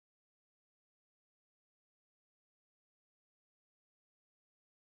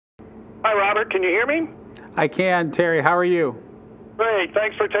Hi, Robert. Can you hear me? I can, Terry. How are you? Great.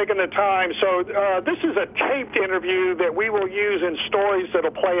 Thanks for taking the time. So this is a taped interview that we will use in stories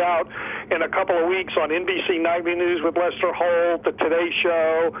that'll play out in a couple of weeks on NBC Nightly News with Lester Holt, The Today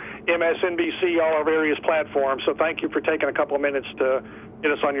Show, MSNBC, all our various platforms. So thank you for taking a couple of minutes to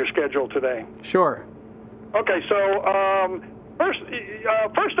get us on your schedule today. Sure. Okay. So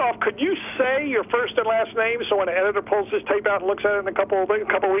first off, could you say your first and last name so when an editor pulls this tape out and looks at it in a couple of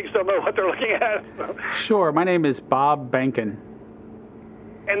weeks, they'll know what they're looking at? Sure. My name is Bob Behnken.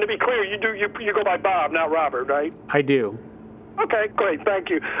 And to be clear, you go by Bob, not Robert, right? I do. Okay, great. Thank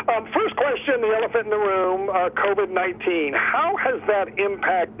you. First question, the elephant in the room, COVID-19. How has that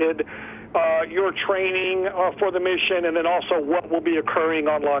impacted your training for the mission, and then also what will be occurring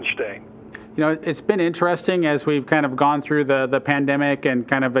on launch day? You know, it's been interesting as we've kind of gone through the pandemic and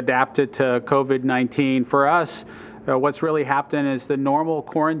kind of adapted to COVID-19. For us, what's really happened is the normal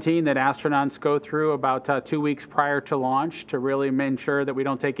quarantine that astronauts go through about 2 weeks prior to launch to really ensure that we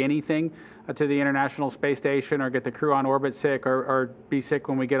don't take anything to the International Space Station or get the crew on orbit sick or be sick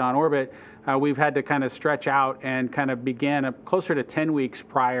when we get on orbit. We've had to kind of stretch out and kind of begin closer to 10 weeks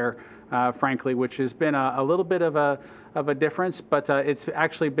prior, frankly, which has been a little bit of a difference, but it's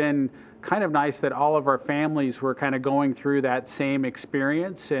actually been kind of nice that all of our families were kind of going through that same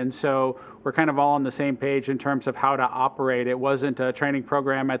experience, and so we're kind of all on the same page in terms of how to operate. It wasn't a training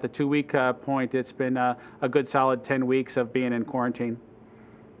program at the 2-week point. It's been a good solid 10 weeks of being in quarantine.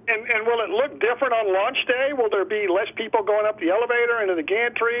 And will it look different on launch day? Will there be less people going up the elevator into the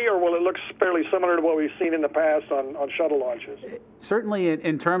gantry, or will it look fairly similar to what we've seen in the past on shuttle launches? Certainly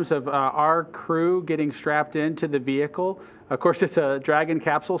in terms of our crew getting strapped into the vehicle. Of course, it's a Dragon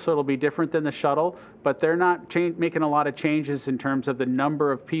capsule, so it'll be different than the shuttle, but they're not making a lot of changes in terms of the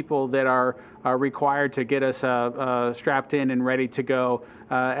number of people that are required to get us strapped in and ready to go.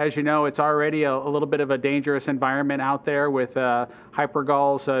 As you know, it's already a little bit of a dangerous environment out there with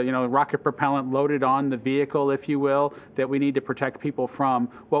hypergulls, rocket propellant loaded on the vehicle, if you will, that we need to protect people from.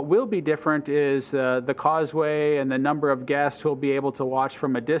 What will be different is the causeway and the number of guests who will be able to watch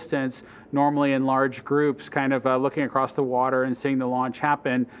from a distance, normally in large groups, kind of looking across the water and seeing the launch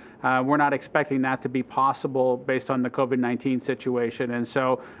happen. We're not expecting that to be possible based on the COVID-19 situation, and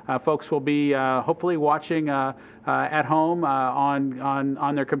so folks will be hopefully watching at home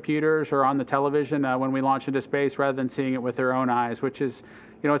on their computers or on the television when we launch into space, rather than seeing it with their own eyes, which is,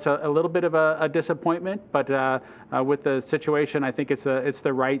 it's a little bit of a disappointment, but with the situation, I think it's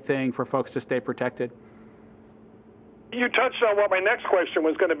the right thing for folks to stay protected. You touched on what my next question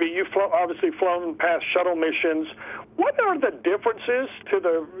was going to be. You've obviously flown past shuttle missions. What are the differences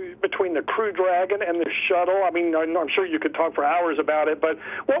between the Crew Dragon and the shuttle? I mean, I'm sure you could talk for hours about it, but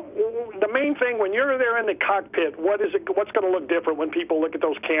the main thing when you're there in the cockpit, what's going to look different when people look at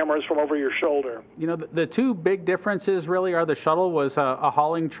those cameras from over your shoulder? The two big differences really are the shuttle was a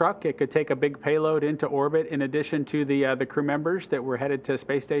hauling truck. It could take a big payload into orbit in addition to the crew members that were headed to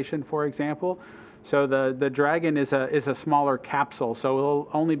space station, for example. So the Dragon is a smaller capsule, so it'll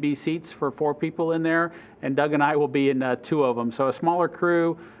only be seats for 4 people in there, and Doug and I will be in 2 of them. So a smaller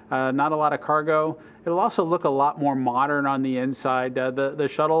crew, not a lot of cargo. It'll also look a lot more modern on the inside. The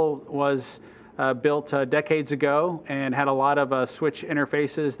shuttle was built decades ago and had a lot of switch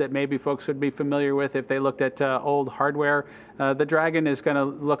interfaces that maybe folks would be familiar with if they looked at old hardware. The Dragon is going to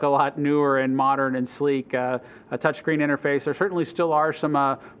look a lot newer and modern and sleek. A touchscreen interface. There certainly still are some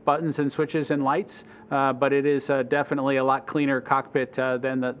buttons and switches and lights, but it is definitely a lot cleaner cockpit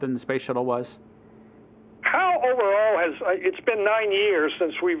than the space shuttle was. How overall it's been 9 years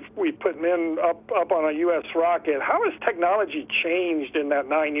since we've put men up on a U.S. rocket. How has technology changed in that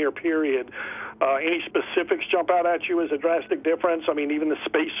 9-year period? Any specifics jump out at you as a drastic difference? I mean, even the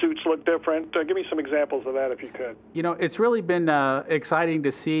spacesuits look different. Give me some examples of that if you could. It's really been exciting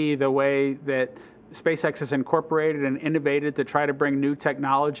to see the way that SpaceX has incorporated and innovated to try to bring new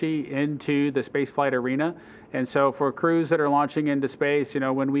technology into the spaceflight arena. And so for crews that are launching into space,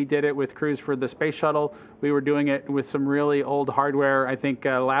 when we did it with crews for the space shuttle, we were doing it with some really old hardware. I think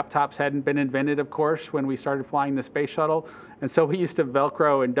laptops hadn't been invented, of course, when we started flying the space shuttle. And so we used to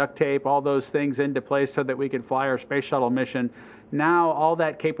Velcro and duct tape all those things into place so that we could fly our space shuttle mission. Now all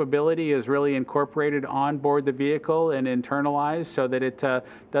that capability is really incorporated on board the vehicle and internalized so that it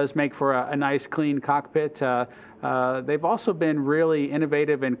does make for a nice, clean cockpit. They've also been really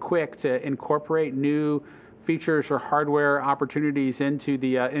innovative and quick to incorporate new features or hardware opportunities into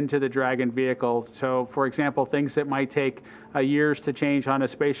the Dragon vehicle. So, for example, things that might take years to change on a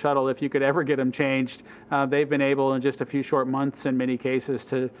space shuttle, if you could ever get them changed, they've been able in just a few short months in many cases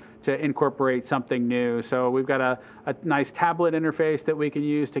to incorporate something new. So we've got a nice tablet interface that we can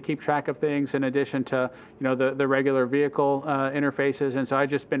use to keep track of things in addition to the regular vehicle interfaces. And so I've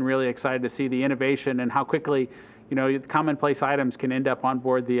just been really excited to see the innovation and how quickly commonplace items can end up on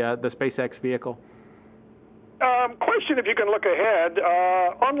board the SpaceX vehicle. Question, if you can look ahead,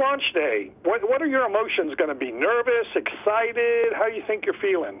 on launch day, what are your emotions going to be? Nervous, excited? How do you think you're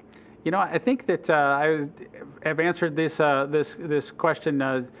feeling? I think that I have answered this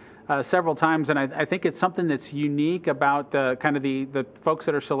question several times, and I think it's something that's unique about the folks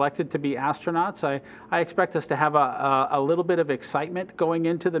that are selected to be astronauts. I expect us to have a little bit of excitement going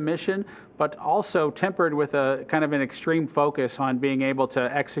into the mission, but also tempered with a kind of an extreme focus on being able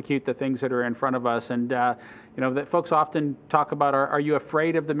to execute the things that are in front of us. And that folks often talk about, are you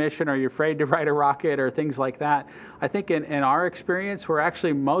afraid of the mission? Are you afraid to ride a rocket or things like that? I think in our experience, we're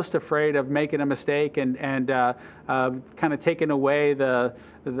actually most afraid of making a mistake and kind of taking away the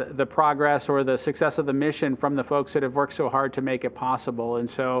progress or the success of the mission from the folks that have worked so hard to make it possible. And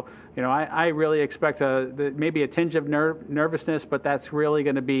so, I really expect maybe a tinge of nervousness, but that's really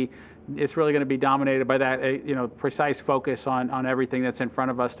going to be dominated by that precise focus on everything that's in front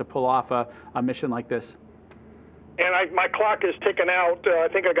of us to pull off a mission like this. And my clock is ticking out. I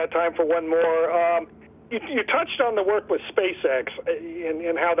think I got time for one more. You touched on the work with SpaceX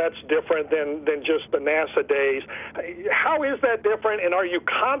and how that's different than just the NASA days. How is that different, and are you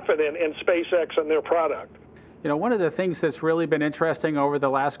confident in SpaceX and their product? One of the things that's really been interesting over the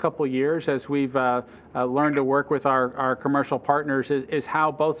last couple of years as we've learned to work with our commercial partners is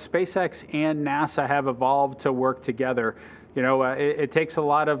how both SpaceX and NASA have evolved to work together. It takes a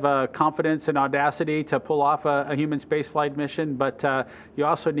lot of confidence and audacity to pull off a human spaceflight mission, but you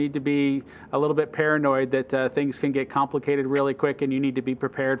also need to be a little bit paranoid that things can get complicated really quick, and you need to be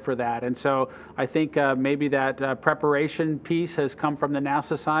prepared for that. And so I think maybe that preparation piece has come from the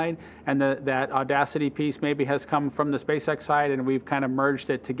NASA side, and that audacity piece maybe has come from the SpaceX side, and we've kind of merged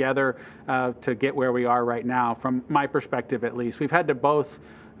it together to get where we are right now, from my perspective at least. We've had to both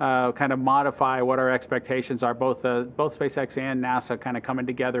kind of modify what our expectations are, both SpaceX and NASA kind of coming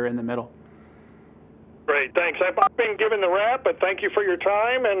together in the middle. Great, thanks. I've been given the wrap, but thank you for your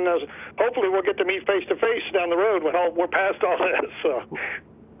time, and hopefully we'll get to meet face-to-face down the road when we're past all this.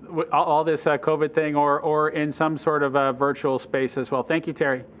 So. All this COVID thing or in some sort of virtual space as well. Thank you,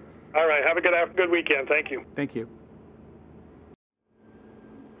 Terry. All right, have a good weekend. Thank you. Thank you.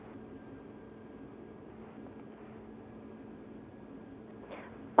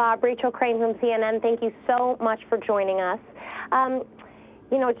 Bob, Rachel Crane from CNN, thank you so much for joining us. I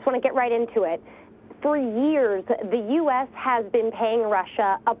just want to get right into it. For years, the U.S. has been paying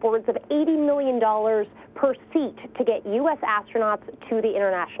Russia upwards of $80 million per seat to get U.S. astronauts to the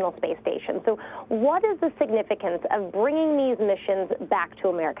International Space Station. So what is the significance of bringing these missions back to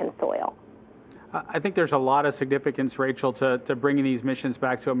American soil? I think there's a lot of significance, Rachel, to bringing these missions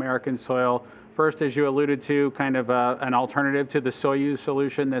back to American soil. First, as you alluded to, kind of an alternative to the Soyuz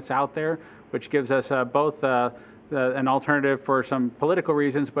solution that's out there, which gives us both an alternative for some political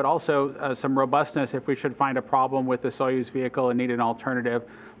reasons, but also some robustness if we should find a problem with the Soyuz vehicle and need an alternative.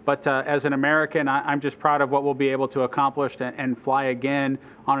 But as an American, I'm just proud of what we'll be able to accomplish and fly again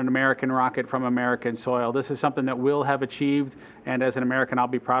on an American rocket from American soil. This is something that we'll have achieved, and as an American, I'll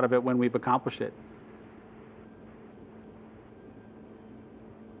be proud of it when we've accomplished it.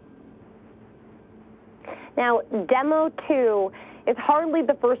 Now, Demo-2 is hardly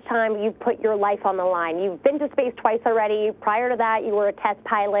the first time you've put your life on the line. You've been to space twice already. Prior to that, you were a test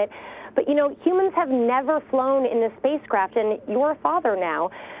pilot. But, humans have never flown in this spacecraft, and you're a father now.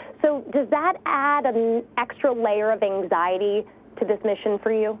 So does that add an extra layer of anxiety to this mission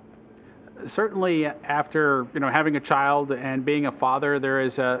for you? Certainly, after having a child and being a father, there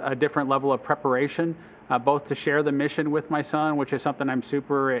is a different level of preparation, both to share the mission with my son, which is something I'm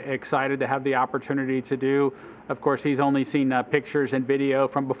super excited to have the opportunity to do. Of course, he's only seen pictures and video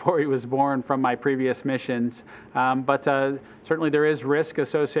from before he was born from my previous missions. But certainly there is risk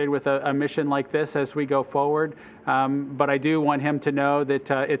associated with a mission like this as we go forward. But I do want him to know that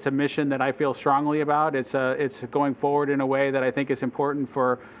it's a mission that I feel strongly about. It's going forward in a way that I think is important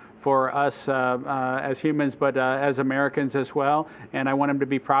for us as humans, but as Americans as well. And I want him to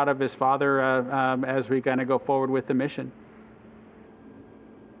be proud of his father as we kind of go forward with the mission.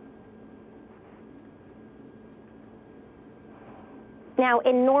 Now,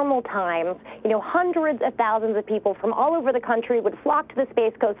 in normal times, hundreds of thousands of people from all over the country would flock to the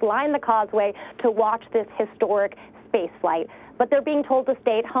Space Coast, line the causeway to watch this historic space flight. But they're being told to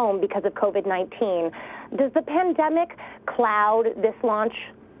stay at home because of COVID-19. Does the pandemic cloud this launch?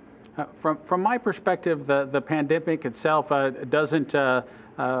 From my perspective, the pandemic itself doesn't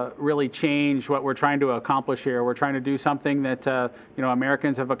really change what we're trying to accomplish here. We're trying to do something that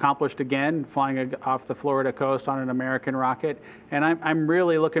Americans have accomplished again, flying off the Florida coast on an American rocket. And I'm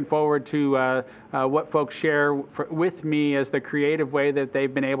really looking forward to what folks share with me as the creative way that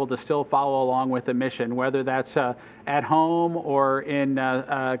they've been able to still follow along with the mission, whether that's at home or in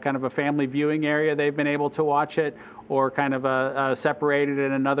kind of a family viewing area they've been able to watch it, or kind of separated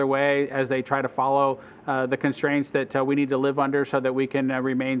in another way as they try to follow the constraints that we need to live under so that we can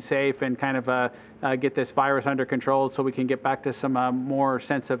remain safe and kind of get this virus under control so we can get back to some more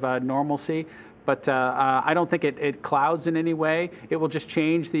sense of normalcy. But I don't think it clouds in any way. It will just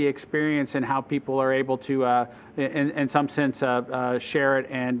change the experience and how people are able to, in some sense, share it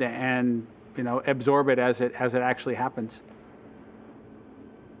and absorb it as it actually happens.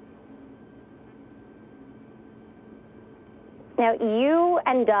 Now, you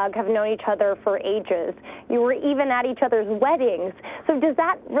and Doug have known each other for ages. You were even at each other's weddings. So does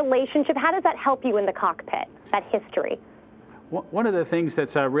that relationship, how does that help you in the cockpit, that history? One of the things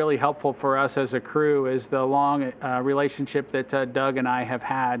that's really helpful for us as a crew is the long relationship that Doug and I have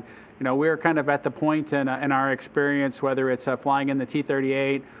had. We're kind of at the point in our experience, whether it's flying in the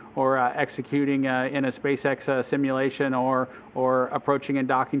T-38 or executing in a SpaceX simulation or approaching and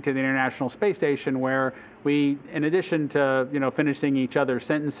docking to the International Space Station, where we, in addition to finishing each other's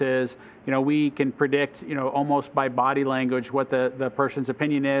sentences, we can predict almost by body language what the person's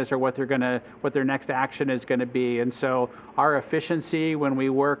opinion is or what their next action is going to be. And so our efficiency when we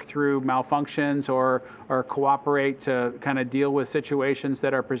work through malfunctions or cooperate to kind of deal with situations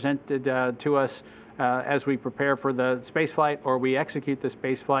that are presented to us as we prepare for the space flight or we execute the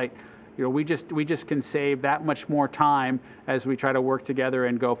space flight, we just can save that much more time as we try to work together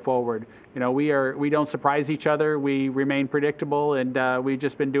and go forward. We don't surprise each other. We remain predictable, and we've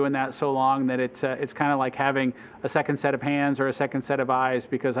just been doing that so long that it's kind of like having a second set of hands or a second set of eyes,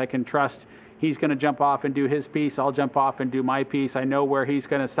 because I can trust he's going to jump off and do his piece. I'll jump off and do my piece. I know where he's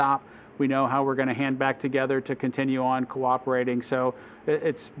going to stop. We know how we're going to hand back together to continue on cooperating. So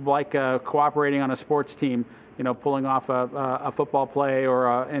it's like cooperating on a sports team, pulling off a football play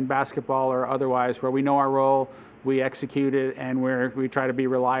or in basketball or otherwise, where we know our role, we execute it, and we try to be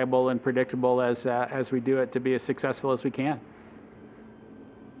reliable and predictable as we do it to be as successful as we can.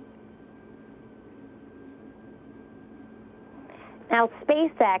 Now,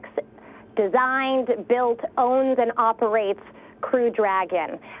 SpaceX designed, built, owns, and operates Crew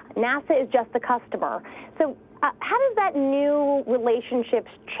Dragon. NASA is just the customer. So how does that new relationship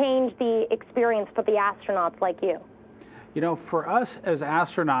change the experience for the astronauts like you? For us as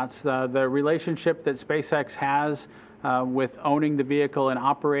astronauts, the relationship that SpaceX has with owning the vehicle and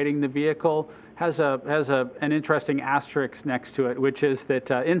operating the vehicle has an interesting asterisk next to it, which is that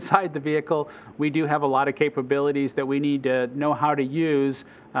inside the vehicle, we do have a lot of capabilities that we need to know how to use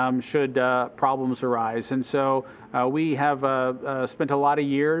should problems arise. And so we have spent a lot of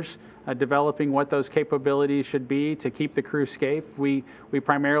years developing what those capabilities should be to keep the crew safe. We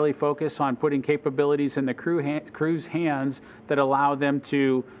primarily focus on putting capabilities in the crew's hands that allow them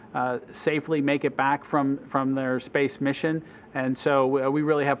to safely make it back from their space mission. And so we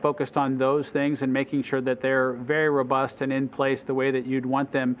really have focused on those things and making sure that they're very robust and in place the way that you'd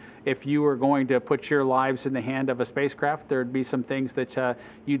want them. If you were going to put your lives in the hand of a spacecraft, there'd be some things that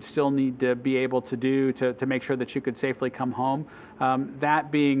you'd still need to be able to do to make sure that you could safely come home.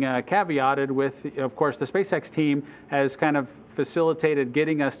 That being caveated with, of course, the SpaceX team has kind of facilitated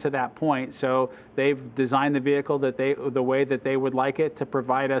getting us to that point. So they've designed the vehicle the way that they would like it to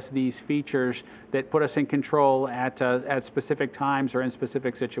provide us these features that put us in control at specific times or in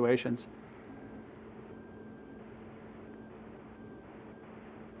specific situations.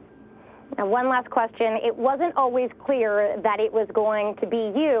 Now, one last question. It wasn't always clear that it was going to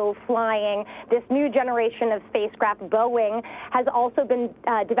be you flying this new generation of spacecraft. Boeing has also been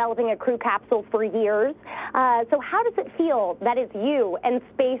developing a crew capsule for years. So how does it feel that it's you and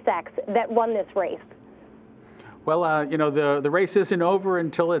SpaceX that won this race? Well, the race isn't over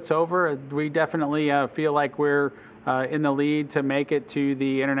until it's over. We definitely feel like we're in the lead to make it to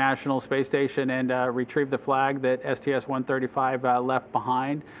the International Space Station and retrieve the flag that STS-135 left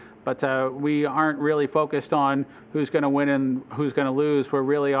behind. But we aren't really focused on who's going to win and who's going to lose. We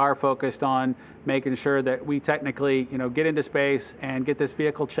really are focused on making sure that we technically, get into space and get this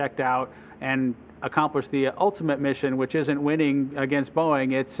vehicle checked out and accomplish the ultimate mission, which isn't winning against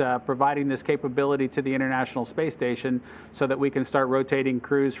Boeing. It's providing this capability to the International Space Station so that we can start rotating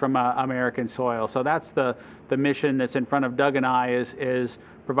crews from American soil. So that's the mission that's in front of Doug and I, is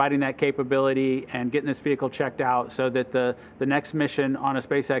providing that capability and getting this vehicle checked out so that the next mission on a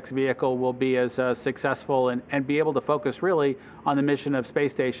SpaceX vehicle will be as successful and be able to focus really on the mission of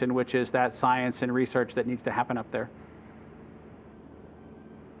Space Station, which is that science and research that needs to happen up there.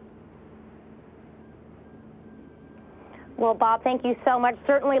 Well, Bob, thank you so much.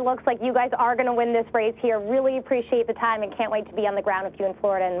 Certainly looks like you guys are going to win this race here. Really appreciate the time and can't wait to be on the ground with you in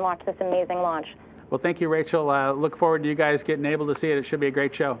Florida and watch this amazing launch. Well, thank you, Rachel. Look forward to you guys getting able to see it. It should be a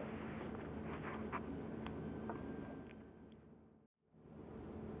great show.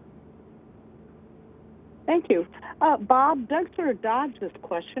 Thank you. Bob, Doug sort of dodged this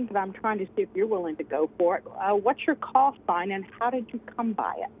question, but I'm trying to see if you're willing to go for it. What's your call sign and how did you come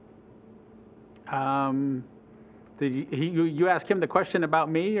by it? Did you ask him the question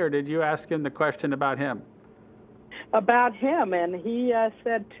about me, or did you ask him the question about him? About him, and he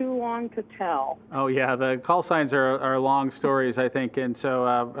said too long to tell. Oh yeah, the call signs are long stories, I think, and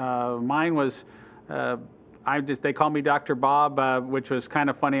so mine was they call me Dr. Bob, which was kind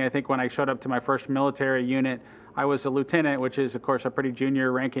of funny. I think when I showed up to my first military unit, I was a lieutenant, which is of course a pretty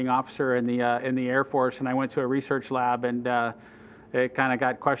junior ranking officer in the Air Force, and I went to a research lab and. It kind of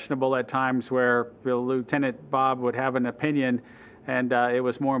got questionable at times where Lieutenant Bob would have an opinion, and it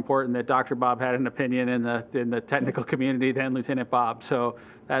was more important that Dr. Bob had an opinion in the technical community than Lieutenant Bob. So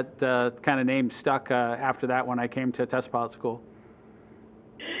that kind of name stuck after that when I came to test pilot school.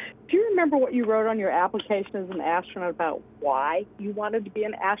 Do you remember what you wrote on your application as an astronaut about why you wanted to be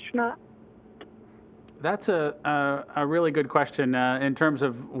an astronaut? That's a really good question. In terms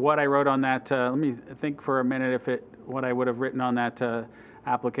of what I wrote on that, let me think for a minute what I would have written on that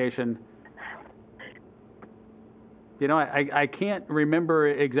application. You know, I can't remember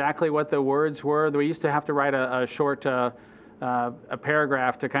exactly what the words were. We used to have to write a short a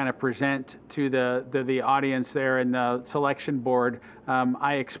paragraph to kind of present to the audience there in the selection board.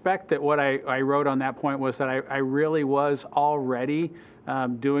 I expect that what I wrote on that point was that I really was already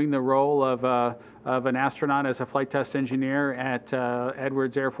doing the role of an astronaut as a flight test engineer at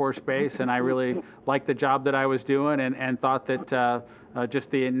Edwards Air Force Base, and I really liked the job that I was doing and thought that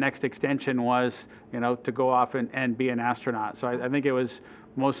just the next extension was, to go off and be an astronaut. So I think it was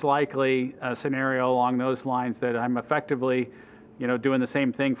most likely a scenario along those lines that I'm effectively, doing the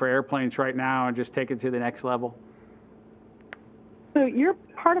same thing for airplanes right now and just take it to the next level. So you're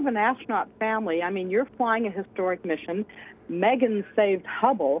part of an astronaut family. I mean, you're flying a historic mission. Megan saved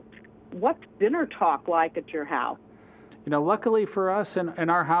Hubble. What's dinner talk like at your house? Luckily for us in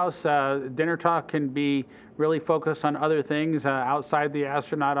our house, dinner talk can be really focused on other things outside the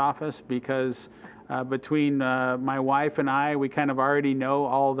astronaut office because between my wife and I, we kind of already know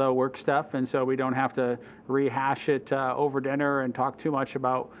all the work stuff, and so we don't have to rehash it over dinner and talk too much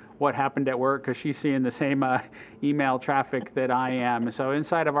about what happened at work because she's seeing the same email traffic that I am. So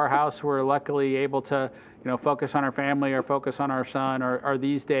inside of our house, we're luckily able to, focus on our family or focus on our son or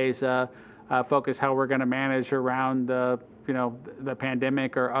these days focus how we're going to manage around the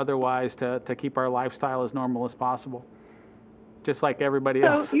pandemic or otherwise to keep our lifestyle as normal as possible, just like everybody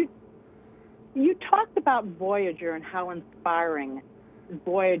else. You talked about Voyager and how inspiring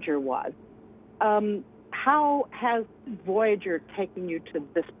Voyager was. How has Voyager taken you to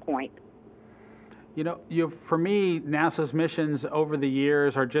this point? For me, NASA's missions over the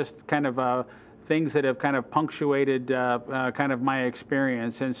years are just kind of things that have kind of punctuated kind of my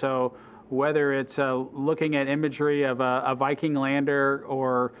experience. And so whether it's looking at imagery of a Viking lander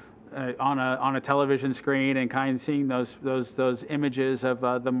or on a television screen and kind of seeing those images of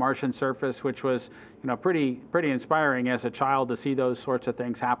the Martian surface, which was pretty inspiring as a child to see those sorts of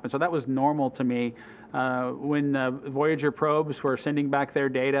things happen. So that was normal to me. When the Voyager probes were sending back their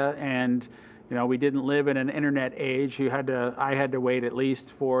data and we didn't live in an internet age. I had to wait at least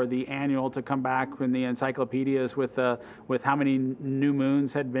for the annual to come back when the encyclopedias with how many new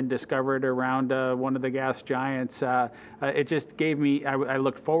moons had been discovered around one of the gas giants. It just gave me. I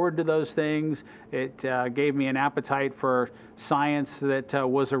looked forward to those things. It gave me an appetite for science that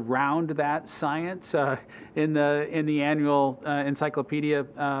was around that science in the annual encyclopedia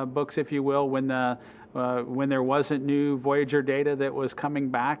books, if you will, when there wasn't new Voyager data that was coming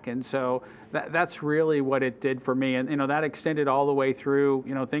back. And so that's really what it did for me. And, that extended all the way through,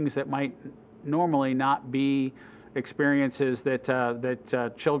 things that might normally not be experiences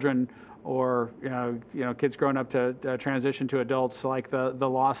that children or kids growing up to transition to adults, like the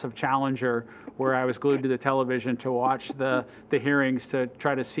loss of Challenger, where I was glued to the television to watch the hearings to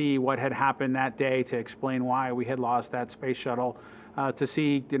try to see what had happened that day, to explain why we had lost that space shuttle. To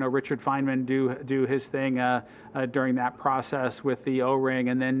see Richard Feynman do his thing during that process with the O-ring,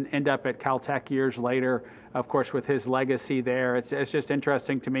 and then end up at Caltech years later, of course, with his legacy there. It's just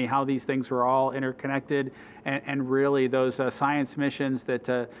interesting to me how these things were all interconnected, and really those science missions that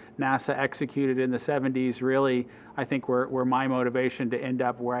NASA executed in the 70s really, I think, were my motivation to end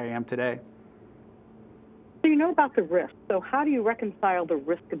up where I am today. So you know about the risk. So how do you reconcile the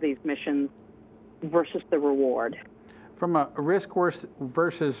risk of these missions versus the reward? From a risk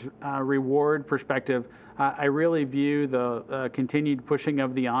versus reward perspective, I really view the continued pushing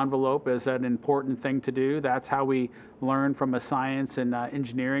of the envelope as an important thing to do. That's how we learn from a science and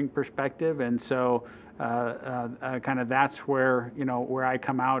engineering perspective, and so kind of that's where where I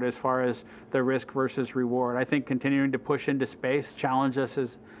come out as far as the risk versus reward. I think continuing to push into space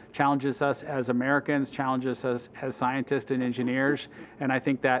challenges us as Americans, challenges us as scientists and engineers, and I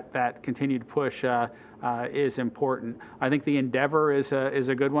think that continued push is important. I think the endeavor is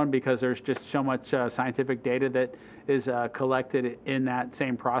a good one, because there's just so much scientific data that is collected in that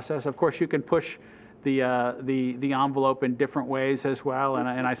same process. Of course, you can push the envelope in different ways as well,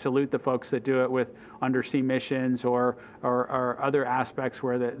 and I salute the folks that do it with undersea missions or other aspects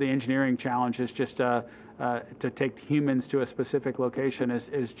where the engineering challenge is just to take humans to a specific location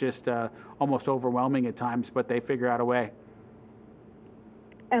is just almost overwhelming at times, but they figure out a way.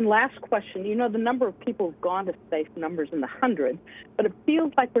 And last question, the number of people who've gone to space, numbers in the hundreds, but it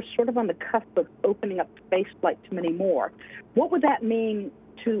feels like we're sort of on the cusp of opening up spaceflight to many more. What would that mean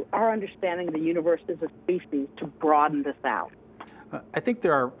to our understanding of the universe as a species to broaden this out? I think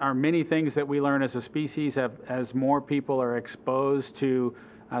there are many things that we learn as a species as more people are exposed to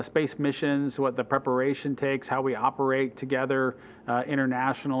space missions, what the preparation takes, how we operate together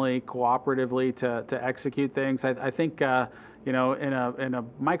internationally, cooperatively to execute things. I think in a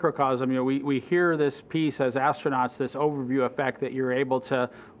microcosm, we hear this piece as astronauts, this overview effect that you're able to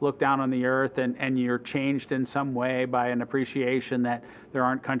look down on the Earth and you're changed in some way by an appreciation that there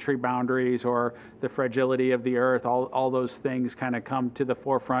aren't country boundaries or the fragility of the Earth. All those things kind of come to the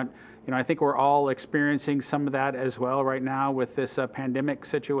forefront. I think we're all experiencing some of that as well right now with this pandemic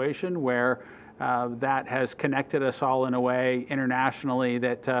situation, where that has connected us all in a way internationally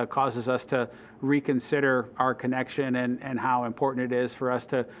that causes us to reconsider our connection and how important it is for us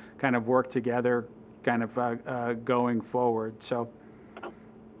to kind of work together kind of going forward. So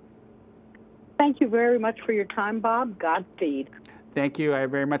thank you very much for your time, Bob. Godspeed. Thank you. I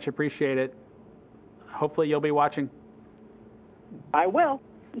very much appreciate it. Hopefully you'll be watching. I will.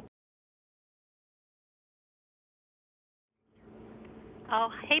 Oh,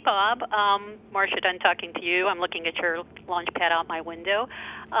 hey, Bob. Marcia Dunn talking to you. I'm looking at your launch pad out my window.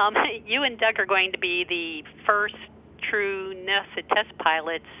 You and Doug are going to be the first true NASA test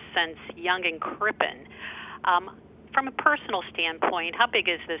pilots since Young and Crippen. From a personal standpoint, how big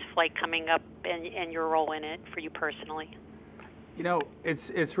is this flight coming up and your role in it for you personally?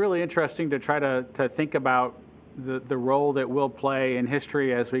 It's really interesting to try to think about the role that we'll play in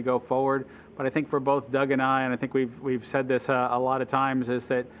history as we go forward. But I think for both Doug and I think we've said this a lot of times, is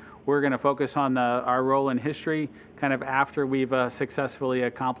that we're going to focus on our role in history kind of after we've successfully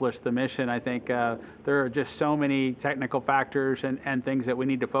accomplished the mission. I think there are just so many technical factors and things that we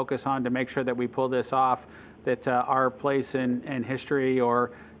need to focus on to make sure that we pull this off, that our place in history,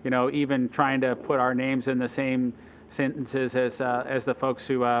 or even trying to put our names in the same sentences as the folks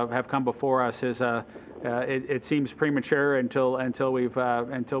who have come before us is it seems premature until we've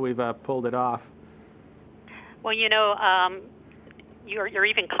pulled it off. Well, you're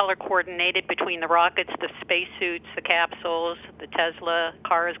even color coordinated between the rockets, the spacesuits, the capsules, the Tesla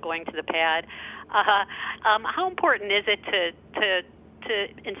cars going to the pad. How important is it to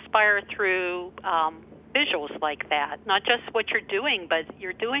inspire through visuals like that? Not just what you're doing, but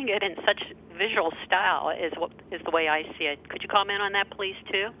you're doing it in such visual style is the way I see it. Could you comment on that, please,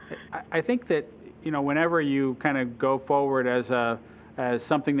 too? I think that whenever you kind of go forward as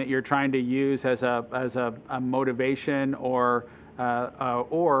something that you're trying to use as a motivation or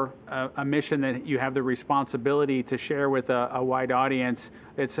a mission that you have the responsibility to share with a wide audience,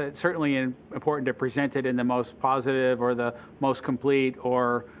 it's certainly important to present it in the most positive or the most complete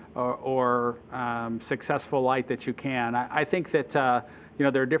or successful light that you can. I think that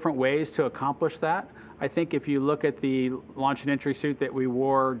there are different ways to accomplish that. I think if you look at the launch and entry suit that we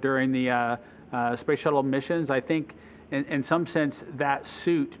wore during the space shuttle missions, I think in some sense, that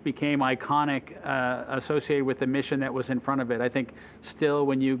suit became iconic associated with the mission that was in front of it. I think still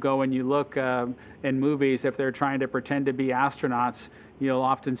when you go and you look in movies, if they're trying to pretend to be astronauts, you'll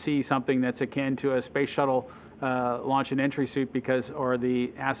often see something that's akin to a space shuttle launch and entry suit or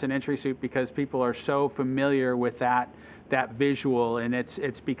the ascent entry suit, because people are so familiar with that visual, and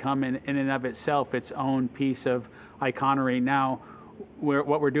it's become in and of itself its own piece of iconery. Now,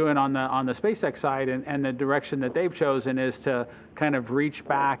 what we're doing on the SpaceX side and the direction that they've chosen is to kind of reach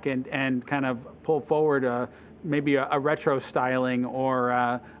back and kind of pull forward maybe a retro styling or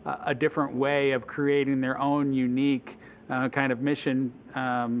a different way of creating their own unique kind of mission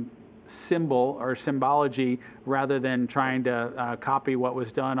symbol or symbology, rather than trying to copy what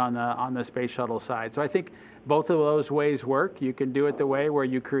was done on the space shuttle side. So I think both of those ways work. You can do it the way where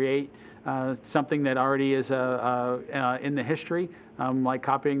you create something that already is in the history, like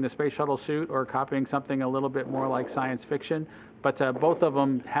copying the space shuttle suit or copying something a little bit more like science fiction. But both of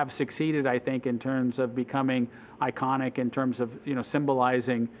them have succeeded, I think, in terms of becoming iconic, in terms of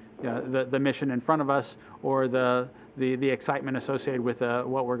symbolizing the mission in front of us, or the excitement associated with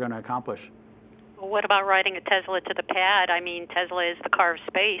what we're going to accomplish. Well, what about riding a Tesla to the pad? I mean, Tesla is the car of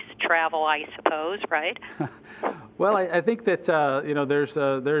space travel, I suppose, right? Well, I think that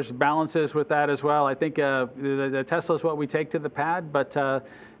there's balances with that as well. I think the Tesla is what we take to the pad, but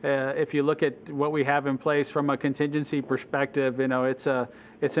if you look at what we have in place from a contingency perspective,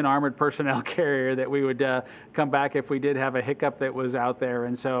 it's an armored personnel carrier that we would come back if we did have a hiccup that was out there.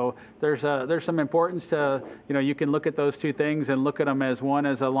 And so there's some importance to, you can look at those two things and look at them as one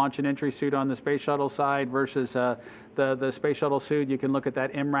as a launch and entry suit on the space shuttle side versus the space shuttle suit. You can look at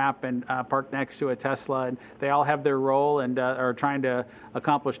that MRAP and park next to a Tesla, and they all have their role and are trying to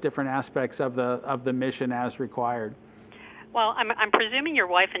accomplish different aspects of the mission as required. Well, I'm presuming your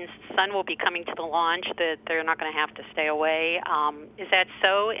wife and son will be coming to the launch, that they're not going to have to stay away. Is that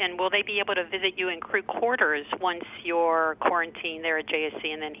so? And will they be able to visit you in crew quarters once you're quarantined there at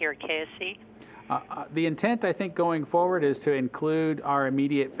JSC and then here at KSC? The intent, I think, going forward is to include our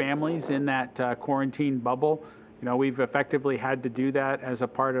immediate families in that quarantine bubble. We've effectively had to do that as a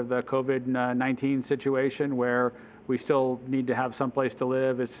part of the COVID-19 situation, where we still need to have someplace to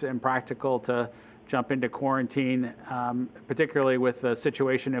live. It's impractical to jump into quarantine, particularly with the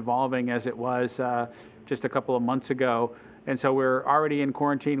situation evolving as it was just a couple of months ago. And so we're already in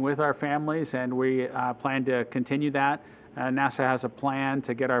quarantine with our families, and we plan to continue that. NASA has a plan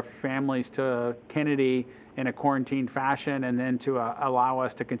to get our families to Kennedy in a quarantine fashion, and then to allow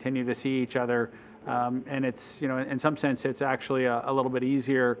us to continue to see each other. And it's, in some sense, it's actually a little bit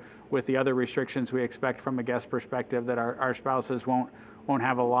easier with the other restrictions we expect from a guest perspective, that our spouses won't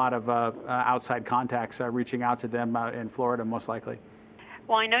have a lot of outside contacts reaching out to them in Florida, most likely.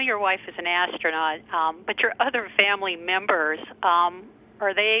 Well, I know your wife is an astronaut, but your other family members,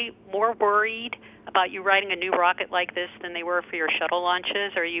 are they more worried about you riding a new rocket like this than they were for your shuttle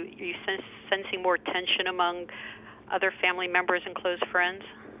launches? Are you sensing more tension among other family members and close friends?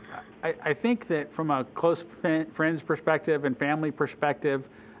 I think that from a close friends perspective and family perspective,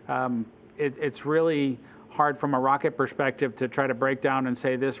 it's really hard from a rocket perspective to try to break down and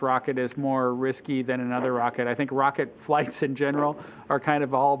say this rocket is more risky than another rocket. I think rocket flights in general are kind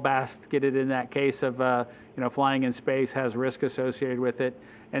of all basketed in that case of flying in space has risk associated with it,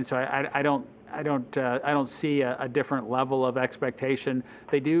 and so I don't see a different level of expectation.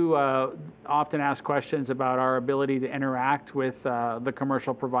 They do often ask questions about our ability to interact with the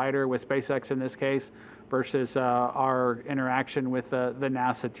commercial provider, with SpaceX in this case, versus our interaction with the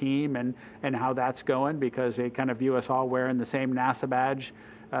NASA team and how that's going, because they kind of view us all wearing the same NASA badge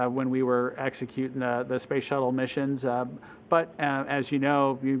when we were executing the space shuttle missions. But as you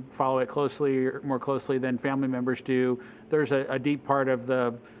know, you follow it more closely than family members do. There's a deep part of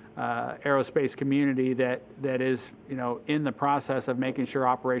the aerospace community that is in the process of making sure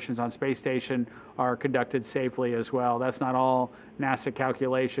operations on space station are conducted safely as well. That's not all NASA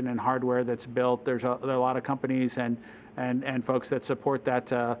calculation and hardware that's built. There are a lot of companies and folks that support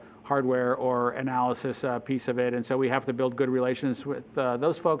that hardware or analysis piece of it, and so we have to build good relations with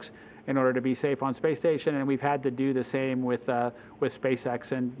those folks in order to be safe on space station, and we've had to do the same with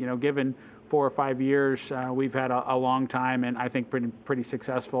SpaceX. And given 4 or 5 years, we've had a long time, and I think pretty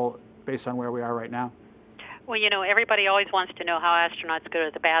successful based on where we are right now. Well, everybody always wants to know how astronauts go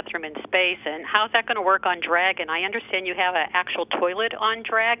to the bathroom in space, and how's that going to work on Dragon? I understand you have an actual toilet on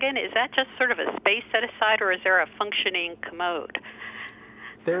Dragon. Is that just sort of a space set aside, or is there a functioning commode?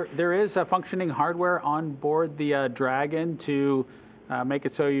 There is a functioning hardware on board the Dragon to make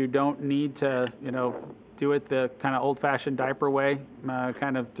it so you don't need to do it the kind of old-fashioned diaper way,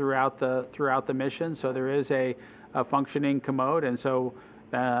 kind of throughout the mission. So there is a functioning commode, and so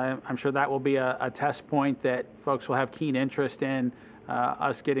I'm sure that will be a test point that folks will have keen interest in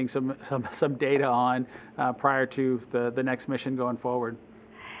us getting some data on prior to the next mission going forward.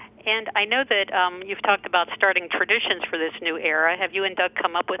 And I know that you've talked about starting traditions for this new era. Have you and Doug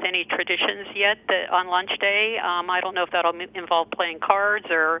come up with any traditions yet on launch day? I don't know if that'll involve playing cards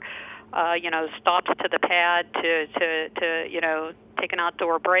or, stops to the pad to take an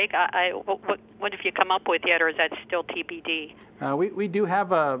outdoor break. What have you come up with yet, or is that still TBD? We do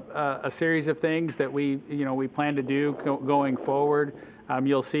have a series of things that we plan to do going forward.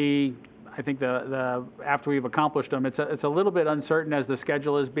 You'll see. I think the after we've accomplished them, it's a little bit uncertain as the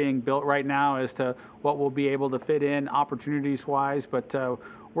schedule is being built right now as to what we'll be able to fit in opportunities-wise. But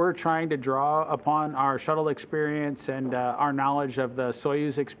we're trying to draw upon our shuttle experience and our knowledge of the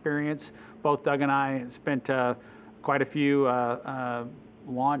Soyuz experience. Both Doug and I spent quite a few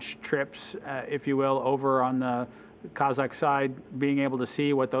launch trips, if you will, over on the Kazakh side, being able to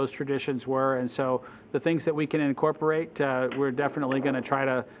see what those traditions were. And so the things that we can incorporate, we're definitely going to try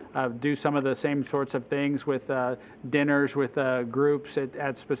to do some of the same sorts of things with dinners with groups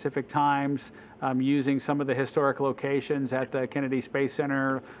at specific times, using some of the historic locations at the Kennedy Space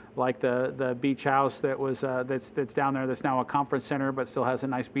Center, like the beach house that was that's down there, that's now a conference center but still has a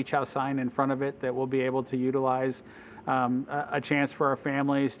nice beach house sign in front of it that we'll be able to utilize. A chance for our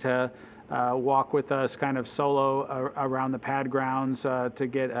families to walk with us kind of solo around the pad grounds to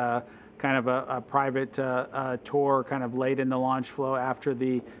get kind of a private tour kind of late in the launch flow after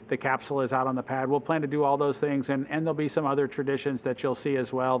the capsule is out on the pad. We'll plan to do all those things, and there'll be some other traditions that you'll see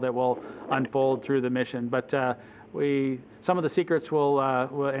as well that will unfold through the mission. But some of the secrets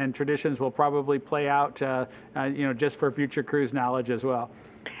and traditions will probably play out just for future cruise knowledge as well.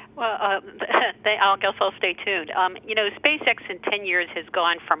 Well, I guess I'll stay tuned. SpaceX in 10 years has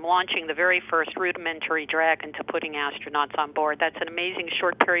gone from launching the very first rudimentary Dragon to putting astronauts on board. That's an amazing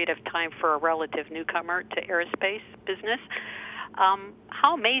short period of time for a relative newcomer to aerospace business.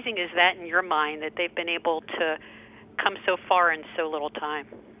 How amazing is that in your mind that they've been able to come so far in so little time?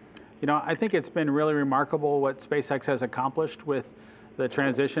 I think it's been really remarkable what SpaceX has accomplished with the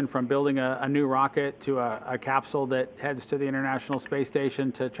transition from building a new rocket to a capsule that heads to the International Space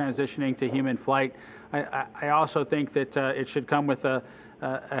Station to transitioning to human flight. I also think that it should come with a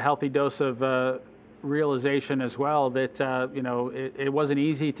healthy dose of realization as well that it wasn't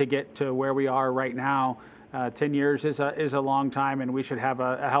easy to get to where we are right now. 10 years is a long time, and we should have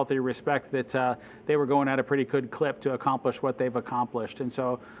a healthy respect that they were going at a pretty good clip to accomplish what they've accomplished. And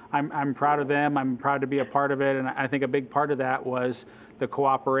so I'm proud of them. I'm proud to be a part of it, and I think a big part of that was the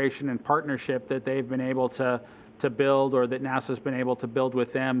cooperation and partnership that they've been able to build, or that NASA's been able to build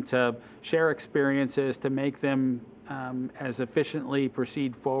with them, to share experiences, to make them as efficiently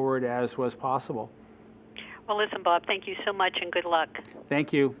proceed forward as was possible. Well, listen, Bob, thank you so much and good luck.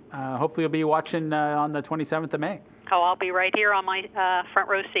 Thank you. Hopefully you'll be watching on the 27th of May. Oh, I'll be right here on my front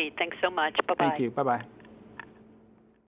row seat. Thanks so much. Bye-bye. Thank you. Bye-bye.